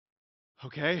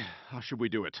Okay, how should we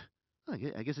do it? I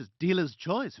guess it's dealer's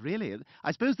choice, really.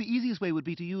 I suppose the easiest way would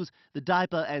be to use the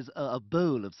diaper as a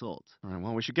bowl of sorts. All right,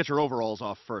 well, we should get your overalls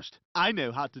off first. I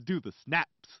know how to do the snaps.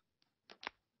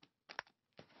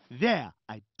 There,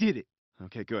 I did it.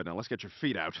 Okay, good. Now let's get your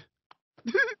feet out.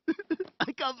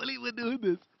 I can't believe we're doing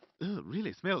this. Oh, it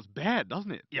really smells bad,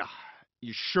 doesn't it? Yeah.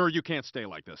 You sure you can't stay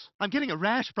like this? I'm getting a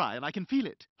rash, Brian. I can feel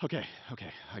it. Okay,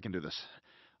 I can do this.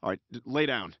 All right, lay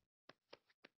down.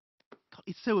 God,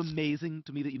 it's so amazing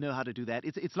to me that you know how to do that.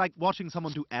 It's like watching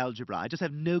someone do algebra. I just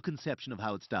have no conception of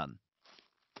how it's done.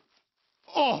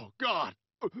 Oh, God!